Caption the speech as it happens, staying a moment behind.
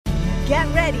Get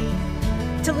ready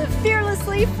to live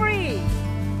fearlessly free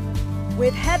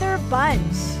with Heather Bunch.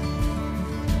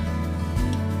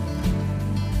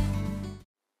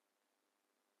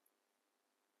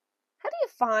 How do you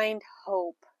find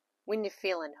hope when you're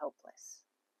feeling hopeless?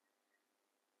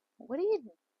 What do you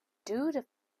do to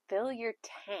fill your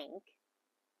tank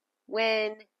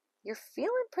when you're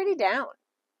feeling pretty down?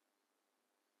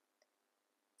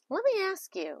 Let me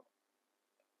ask you,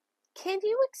 can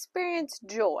you experience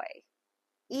joy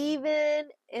even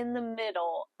in the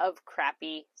middle of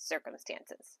crappy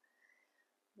circumstances?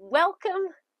 Welcome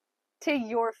to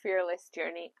your fearless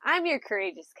journey. I'm your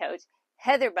courageous coach,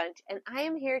 Heather Bunch, and I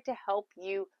am here to help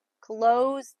you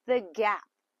close the gap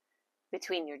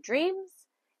between your dreams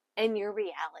and your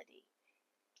reality.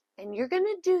 And you're going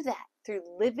to do that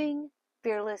through living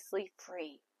fearlessly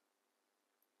free.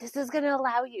 This is going to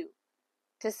allow you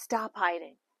to stop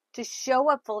hiding, to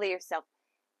show up fully yourself,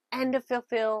 and to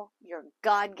fulfill your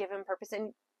God-given purpose.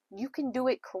 And you can do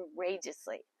it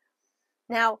courageously.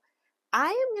 Now, I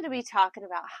am going to be talking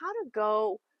about how to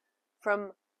go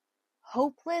from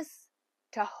hopeless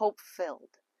to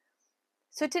hope-filled.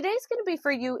 So today's going to be for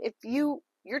you if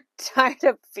you're tired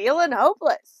of feeling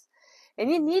hopeless and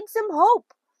you need some hope.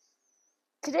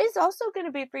 Today's also going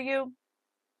to be for you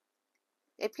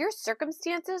if your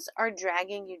circumstances are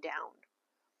dragging you down.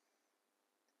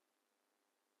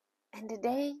 And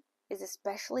today is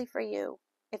especially for you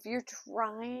if you're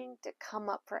trying to come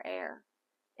up for air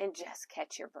and just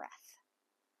catch your breath.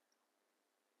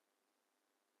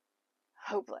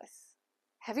 Hopeless.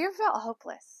 Have you ever felt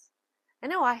hopeless? I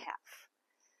know I have.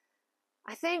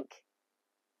 I think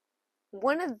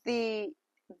one of the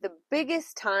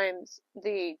biggest times,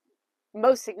 the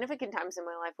most significant times in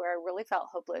my life where I really felt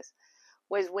hopeless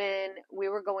was when we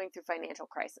were going through financial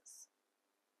crisis.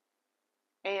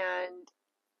 And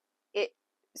it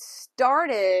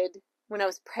started when I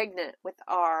was pregnant with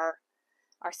our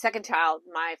second child,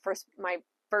 my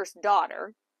first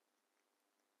daughter.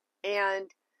 And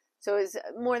so it was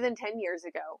more than 10 years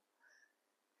ago.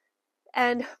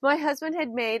 And my husband had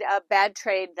made a bad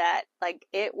trade that,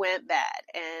 it went bad.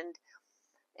 And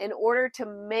in order to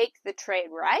make the trade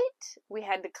right, we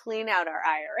had to clean out our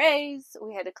IRAs,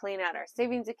 we had to clean out our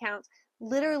savings accounts,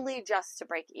 literally just to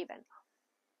break even.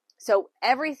 So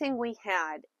everything we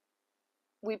had,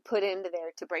 we put into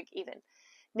there to break even.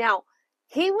 Now,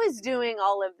 he was doing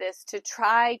all of this to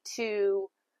try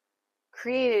to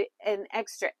create an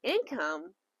extra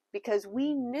income because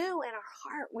we knew in our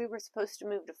heart we were supposed to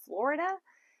move to Florida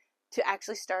to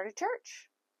actually start a church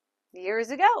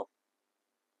years ago.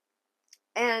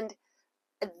 And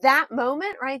that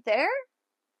moment right there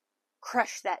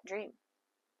crushed that dream.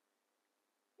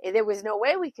 There was no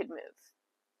way we could move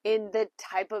in the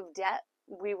type of debt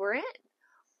we were in.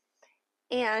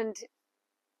 And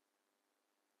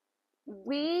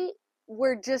we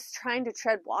were just trying to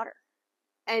tread water.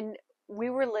 And we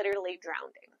were literally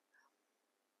drowning.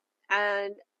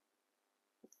 And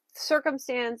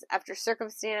circumstance after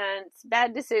circumstance,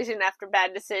 bad decision after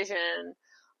bad decision,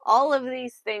 all of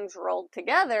these things rolled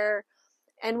together,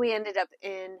 and we ended up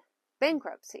in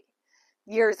bankruptcy.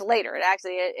 Years later,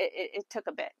 it took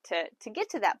a bit to get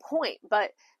to that point,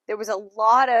 but there was a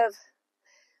lot of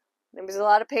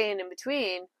pain in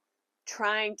between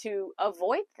trying to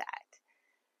avoid that.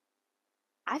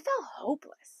 I felt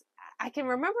hopeless. I can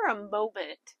remember a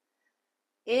moment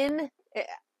I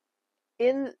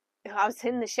was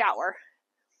in the shower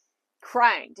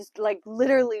crying, just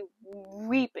literally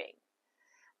weeping.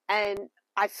 And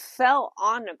I fell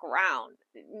on the ground,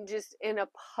 just in a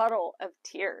puddle of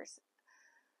tears.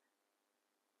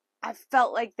 I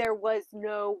felt like there was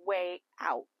no way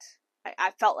out.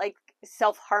 I felt like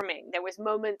self-harming. There was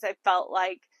moments I felt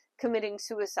like committing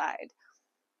suicide.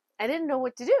 I didn't know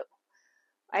what to do.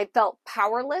 I felt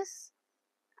powerless.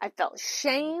 I felt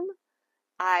shame.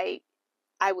 I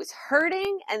was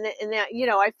hurting, and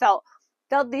I felt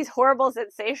these horrible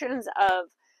sensations of,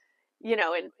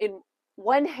 in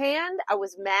one hand, I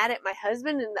was mad at my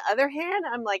husband. In the other hand,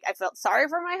 I felt sorry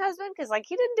for my husband because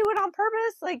he didn't do it on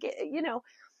purpose.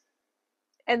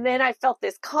 And then I felt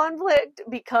this conflict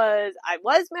because I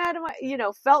was mad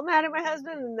at felt mad at my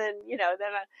husband. And then,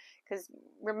 because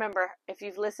remember, if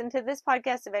you've listened to this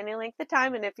podcast of any length of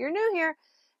time, and if you're new here,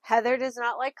 Heather does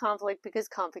not like conflict because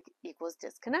conflict equals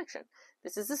disconnection.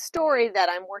 This is a story that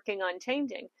I'm working on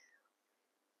changing.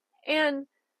 And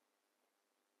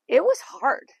it was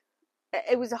hard.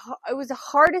 It was the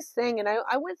hardest thing. And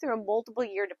I went through a multiple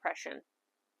year depression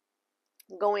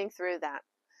going through that.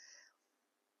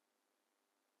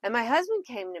 And my husband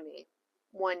came to me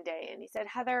one day and he said,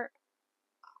 Heather,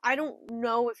 I don't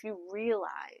know if you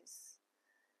realize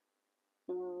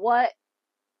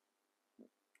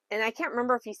and I can't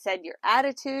remember if he said your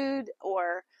attitude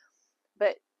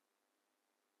but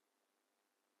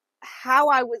how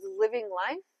I was living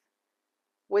life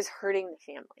was hurting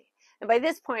the family. And by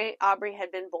this point, Aubrey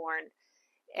had been born,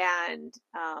 and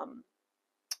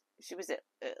she was at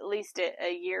least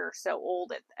a year or so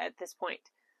old at this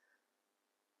point.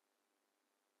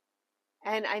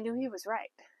 And I knew he was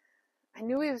right. I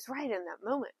knew he was right in that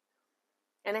moment.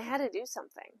 And I had to do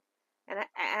something. And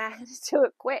I had to do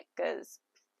it quick because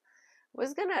it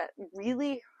was going to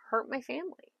really hurt my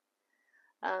family.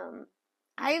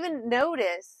 I even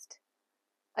noticed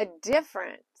a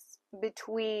difference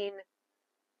between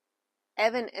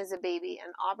Evan as a baby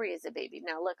and Aubrey as a baby.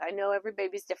 Now, look, I know every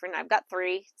baby's different. I've got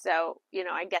 3, so,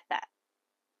 I get that.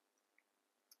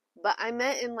 But I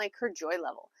meant in, like, her joy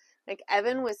level. Like,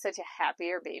 Evan was such a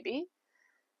happier baby.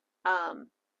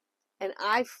 And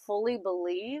I fully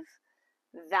believe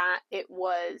that it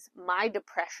was my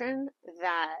depression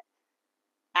that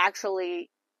actually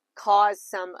caused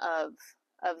some of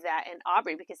that in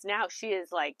Aubrey, because now she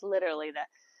is, like, literally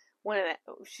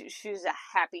she's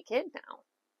a happy kid now.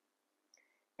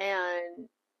 And,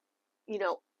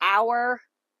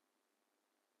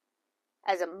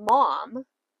 as a mom,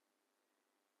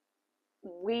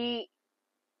 we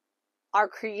are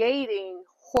creating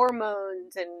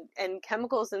hormones and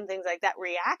chemicals and things like that,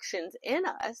 reactions in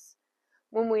us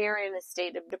when we are in a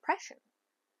state of depression.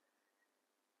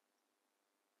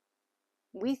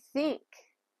 We think,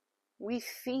 we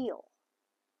feel,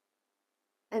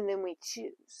 and then we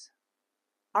choose.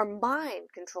 Our mind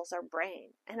controls our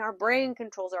brain, and our brain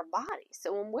controls our body.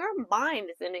 So when our mind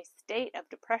is in a state of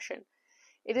depression,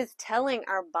 it is telling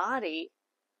our body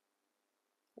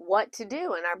what to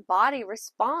do, and our body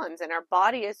responds, and our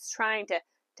body is trying to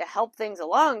help things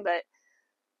along, but,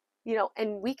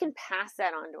 and we can pass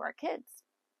that on to our kids.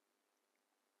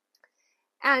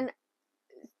 And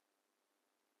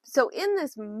so in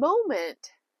this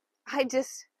moment, I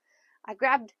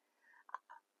grabbed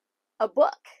a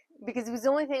book, because it was the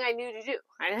only thing I knew to do.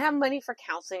 I didn't have money for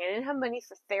counseling. I didn't have money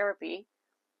for therapy.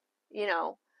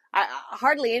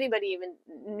 Hardly anybody even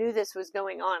knew this was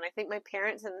going on. I think my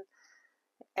parents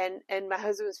and my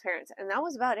husband's parents, and that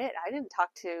was about it. I didn't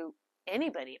talk to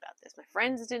anybody about this. My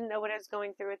friends didn't know what I was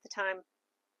going through at the time.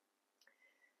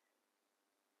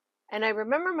 And I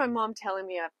remember my mom telling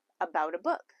me about a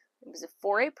book. It was a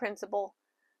 4A Principle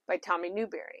by Tommy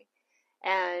Newberry.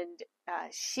 And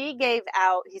she gave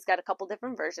out, he's got a couple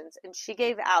different versions, and she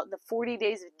gave out the 40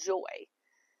 Days of Joy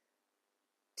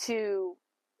to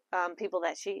people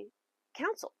that she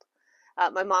counseled.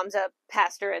 My mom's a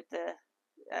pastor at the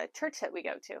church that we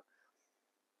go to.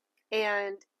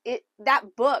 And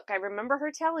that book, I remember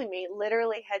her telling me,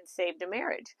 literally had saved a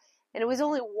marriage. And it was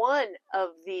only one of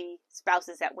the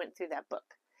spouses that went through that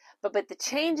book. But the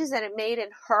changes that it made in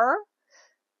her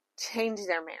changed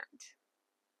their marriage.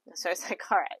 So I was like,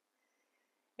 all right,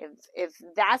 if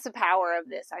that's the power of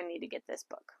this, I need to get this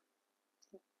book.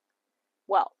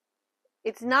 Well,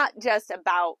 it's not just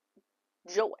about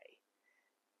joy.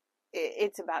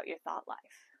 It's about your thought life.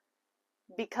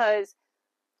 Because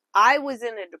I was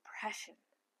in a depression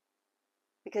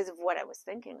because of what I was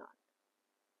thinking on.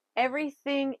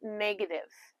 Everything negative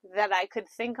that I could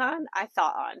think on, I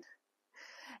thought on.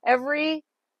 Every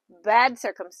bad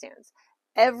circumstance,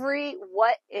 every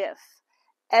what if,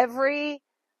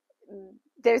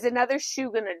 there's another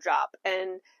shoe gonna drop,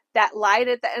 and that light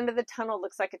at the end of the tunnel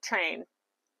looks like a train.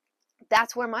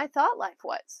 That's where my thought life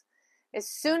was. As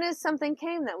soon as something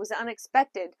came that was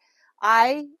unexpected,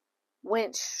 I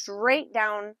went straight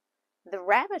down the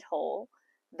rabbit hole,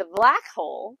 the black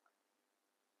hole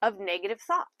of negative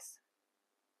thoughts.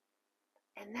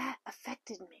 And that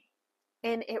affected me.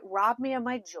 And it robbed me of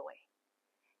my joy.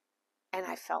 And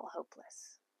I felt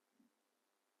hopeless.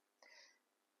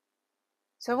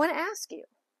 So I want to ask you,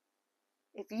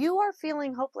 if you are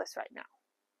feeling hopeless right now,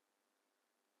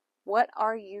 what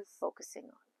are you focusing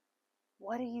on?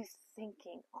 What are you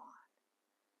thinking on?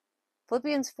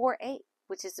 Philippians 4:8,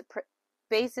 which is the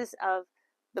basis of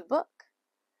the book.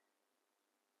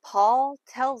 Paul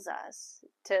tells us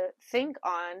to think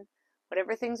on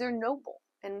whatever things are noble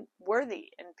and worthy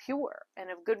and pure and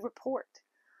of good report.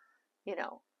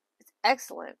 It's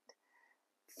excellent.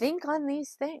 Think on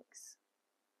these things.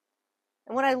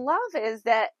 And what I love is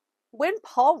that when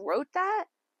Paul wrote that,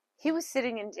 he was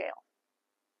sitting in jail.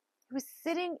 He was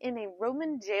sitting in a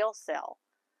Roman jail cell,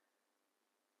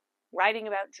 writing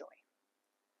about joy,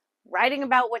 writing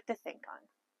about what to think on,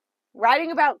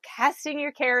 writing about casting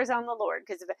your cares on the Lord.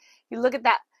 Because if you look at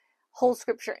that whole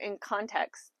scripture in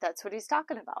context, that's what he's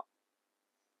talking about.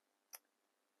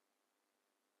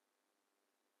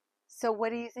 So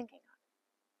what are you thinking on?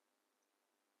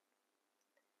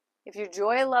 If your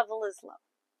joy level is low,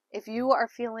 if you are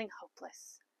feeling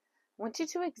hopeless, I want you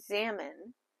to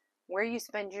examine where you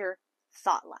spend your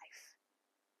thought life.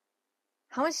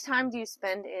 How much time do you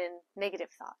spend in negative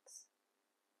thoughts?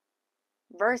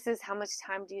 Versus how much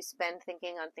time do you spend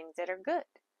thinking on things that are good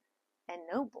and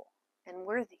noble and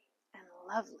worthy and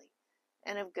lovely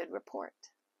and of good report?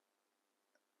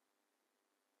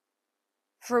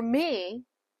 For me,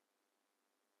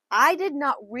 I did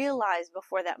not realize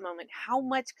before that moment how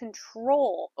much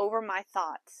control over my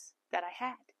thoughts that I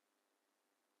had.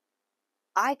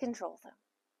 I control them.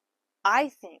 I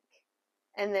think,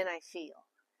 and then I feel,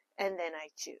 and then I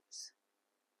choose.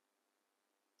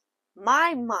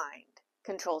 My mind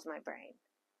controls my brain,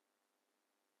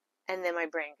 and then my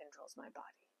brain controls my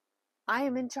body. I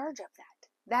am in charge of that.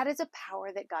 That is a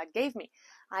power that God gave me.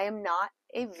 I am not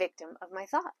a victim of my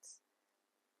thoughts,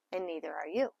 and neither are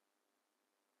you.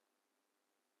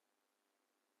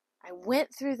 I went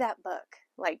through that book,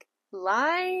 like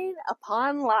line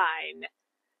upon line,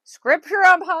 scripture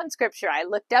upon scripture. I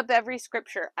looked up every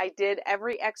scripture. I did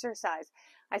every exercise.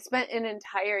 I spent an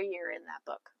entire year in that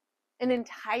book. An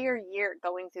entire year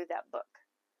going through that book.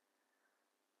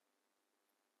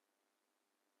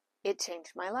 It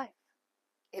changed my life.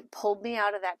 It pulled me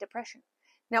out of that depression.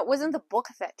 Now, it wasn't the book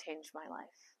that changed my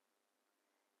life.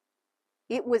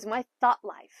 It was my thought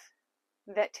life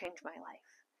that changed my life.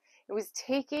 It was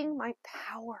taking my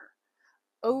power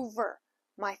over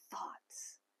my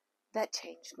thoughts that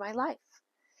changed my life.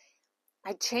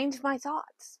 I changed my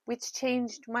thoughts, which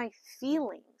changed my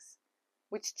feelings,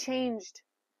 which changed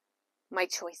my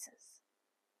choices.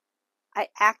 I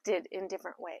acted in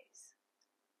different ways.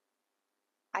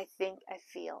 I think, I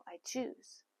feel, I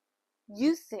choose.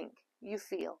 You think, you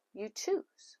feel, you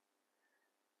choose.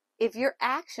 If your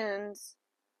actions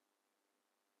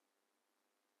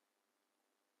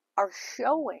are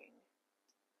showing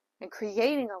and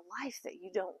creating a life that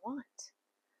you don't want,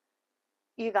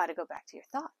 you got to go back to your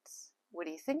thoughts. What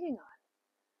are you thinking on?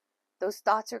 Those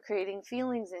thoughts are creating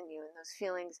feelings in you, and those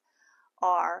feelings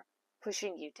are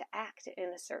pushing you to act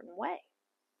in a certain way.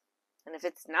 And if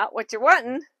it's not what you're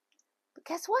wanting, but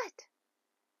guess what?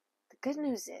 The good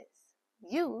news is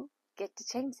you get to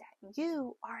change that.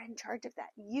 You are in charge of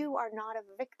that. You are not a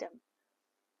victim.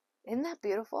 Isn't that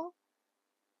beautiful?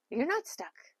 You're not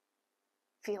stuck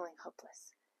feeling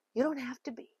hopeless. You don't have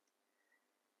to be.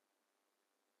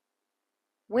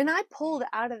 When I pulled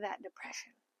out of that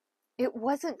depression, it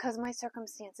wasn't because my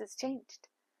circumstances changed.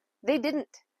 They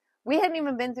didn't. We hadn't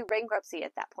even been through bankruptcy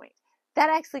at that point.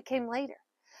 That actually came later.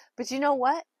 But you know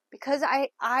what? Because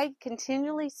I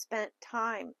continually spent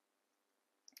time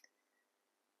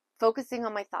focusing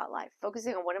on my thought life,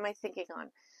 focusing on what am I thinking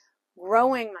on,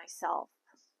 growing myself,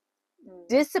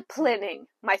 disciplining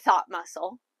my thought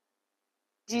muscle.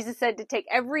 Jesus said to take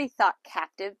every thought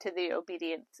captive to the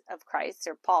obedience of Christ,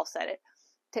 or Paul said it,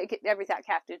 take every thought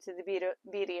captive to the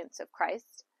obedience of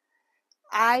Christ.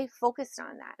 I focused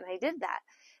on that, and I did that.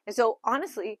 And so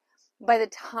honestly, by the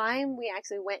time we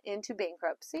actually went into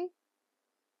bankruptcy,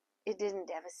 it didn't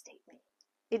devastate me.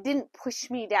 It didn't push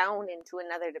me down into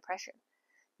another depression.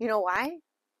 You know why?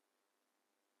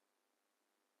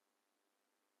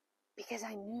 Because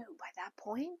I knew by that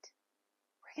point,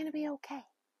 we're going to be okay.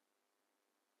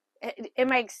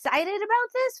 Am I excited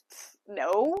about this?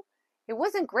 No. It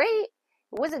wasn't great.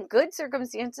 It wasn't good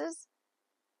circumstances.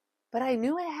 But I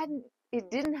knew it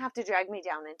didn't have to drag me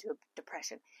down into a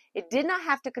depression. It did not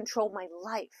have to control my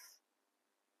life.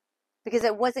 Because I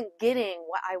wasn't getting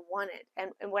what I wanted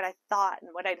and what I thought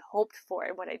and what I'd hoped for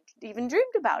and what I'd even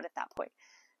dreamed about at that point.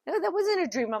 No, that wasn't a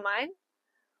dream of mine.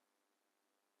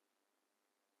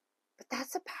 But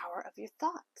that's the power of your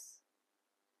thoughts.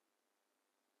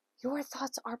 Your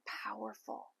thoughts are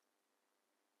powerful.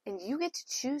 And you get to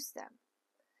choose them.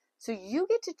 So you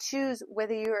get to choose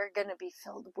whether you are going to be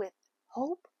filled with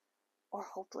hope or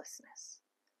hopelessness.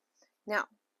 Now,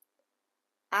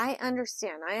 I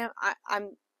understand.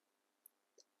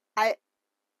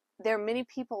 There are many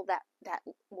people that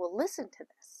will listen to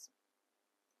this.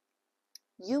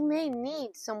 You may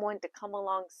need someone to come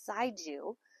alongside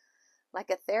you,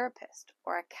 like a therapist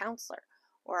or a counselor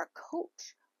or a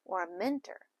coach or a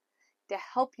mentor, to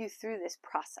help you through this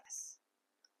process.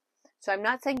 So I'm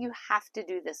not saying you have to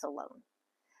do this alone.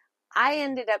 I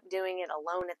ended up doing it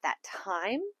alone at that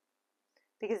time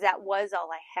because that was all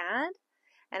I had.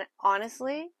 And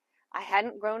honestly, I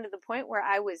hadn't grown to the point where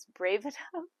I was brave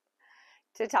enough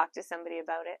to talk to somebody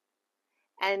about it.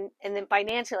 And then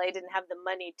financially, I didn't have the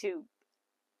money to,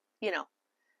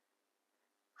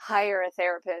 hire a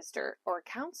therapist or a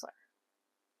counselor.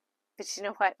 But you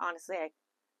know what? Honestly, I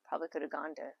probably could have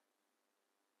gone to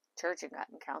church and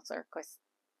gotten a counselor. Of course,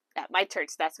 at my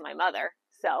church, that's my mother.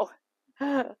 So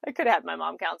I could have had my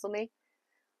mom counsel me.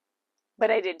 But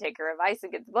I did take her advice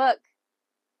and get the book.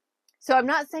 So I'm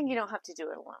not saying you don't have to do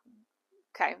it alone.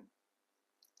 Okay?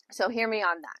 So hear me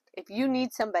on that. If you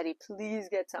need somebody, please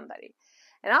get somebody.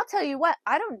 And I'll tell you what,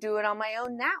 I don't do it on my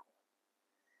own now.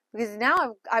 Because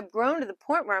now I've grown to the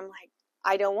point where I'm like,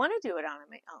 I don't want to do it on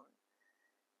my own.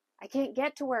 I can't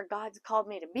get to where God's called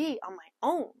me to be on my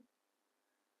own.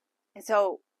 And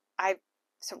so I've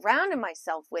surrounded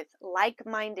myself with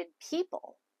like-minded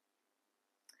people.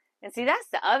 And see, that's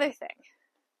the other thing.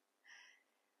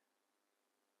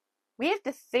 We have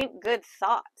to think good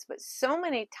thoughts, but so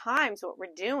many times what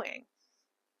we're doing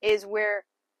is we're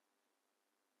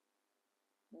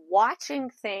watching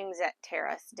things that tear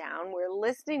us down. We're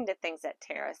listening to things that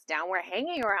tear us down. We're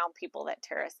hanging around people that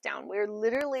tear us down. We're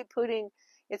literally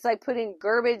it's like putting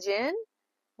garbage in.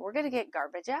 We're going to get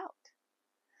garbage out.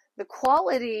 The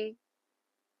quality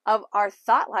of our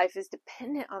thought life is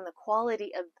dependent on the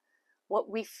quality of what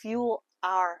we fuel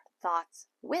our thoughts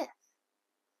with.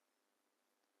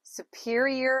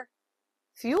 Superior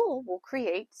fuel will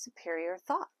create superior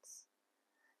thoughts.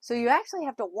 So you actually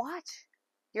have to watch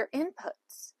your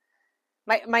inputs.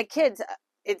 My kids,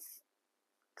 it's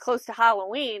close to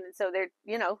Halloween, and so they're,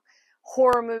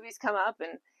 horror movies come up,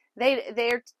 and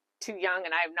they're too young,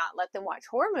 and I have not let them watch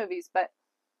horror movies, but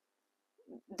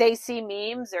they see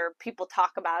memes or people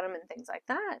talk about them and things like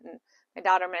that. And my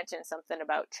daughter mentioned something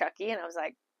about Chucky, and I was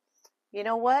like, you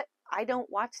know what? I don't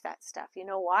watch that stuff. You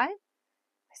know why?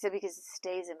 I said, because it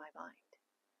stays in my mind.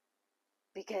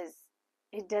 Because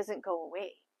it doesn't go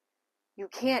away. You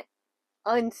can't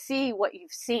unsee what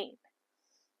you've seen.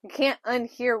 You can't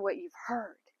unhear what you've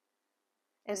heard.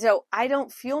 And so I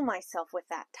don't fuel myself with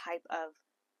that type of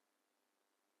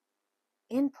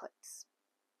inputs.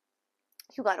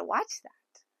 You got to watch that.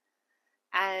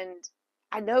 And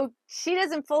I know she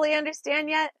doesn't fully understand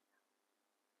yet,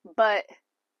 but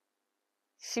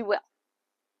she will.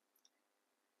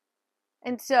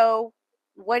 And so,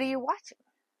 what are you watching?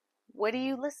 What are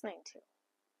you listening to?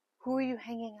 Who are you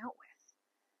hanging out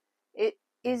with?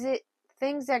 Is it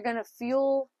things that are going to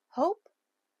fuel hope?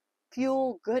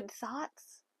 Fuel good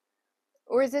thoughts?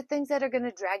 Or is it things that are going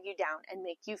to drag you down and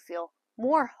make you feel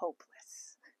more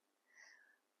hopeless?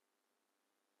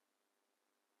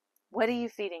 What are you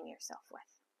feeding yourself with?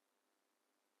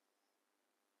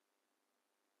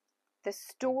 The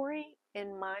story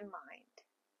in my mind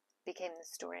became the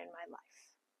story in my life.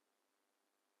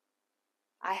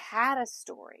 I had a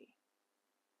story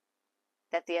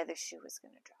that the other shoe was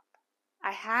going to drop.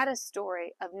 I had a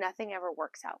story of nothing ever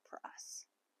works out for us.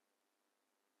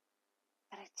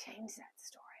 But I changed that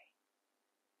story.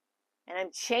 And I'm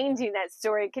changing that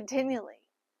story continually.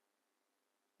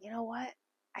 You know what?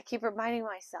 I keep reminding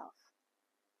myself.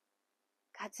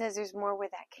 God says there's more where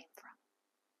that came from.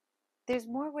 There's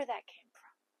more where that came from.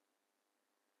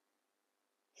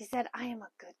 He said, I am a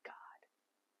good God.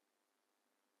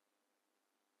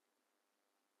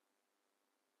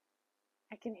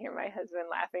 I can hear my husband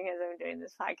laughing as I'm doing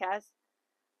this podcast.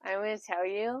 I'm going to tell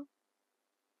you,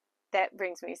 that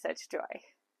brings me such joy.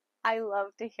 I love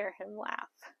to hear him laugh.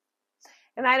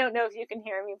 And I don't know if you can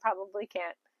hear him. You probably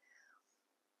can't.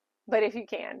 But if you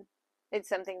can, it's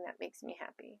something that makes me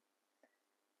happy.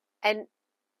 And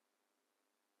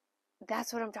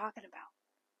that's what I'm talking about.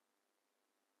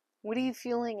 What are you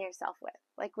fueling yourself with?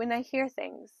 Like when I hear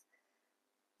things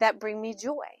that bring me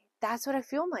joy, that's what I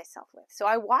fuel myself with. So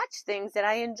I watch things that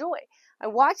I enjoy. I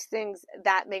watch things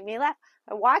that make me laugh.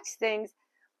 I watch things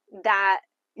that,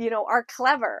 are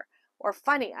clever or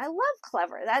funny. I love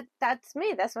clever. That's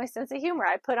me. That's my sense of humor.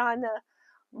 I put on the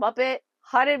Muppet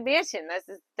Haunted Mansion.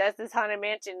 That's this Haunted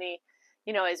Mansion-y,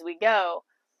 as we go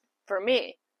for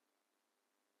me.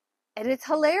 And it's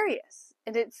hilarious.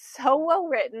 And it's so well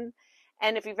written.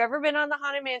 And if you've ever been on the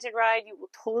Haunted Mansion ride, you will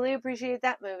totally appreciate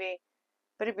that movie.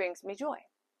 But it brings me joy.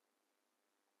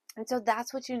 And so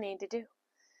that's what you need to do.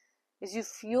 Is you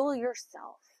fuel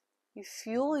yourself. You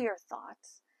fuel your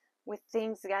thoughts with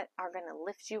things that are going to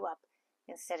lift you up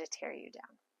instead of tear you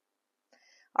down.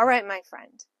 All right, my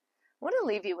friend. I want to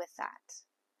leave you with that.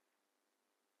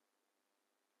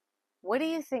 What are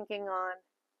you thinking on?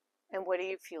 And what are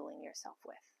you fueling yourself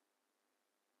with?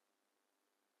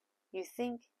 You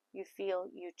think, you feel,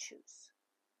 you choose.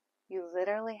 You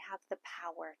literally have the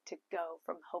power to go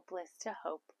from hopeless to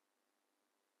hope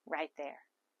right there.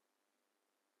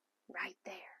 Right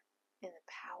there in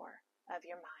the power of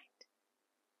your mind.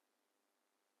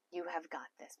 You have got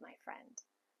this, my friend.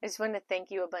 I just want to thank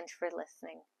you a bunch for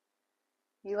listening.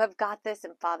 You have got this,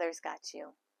 and Father's got you.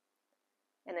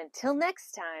 And until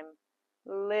next time,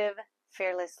 live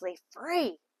fearlessly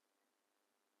free.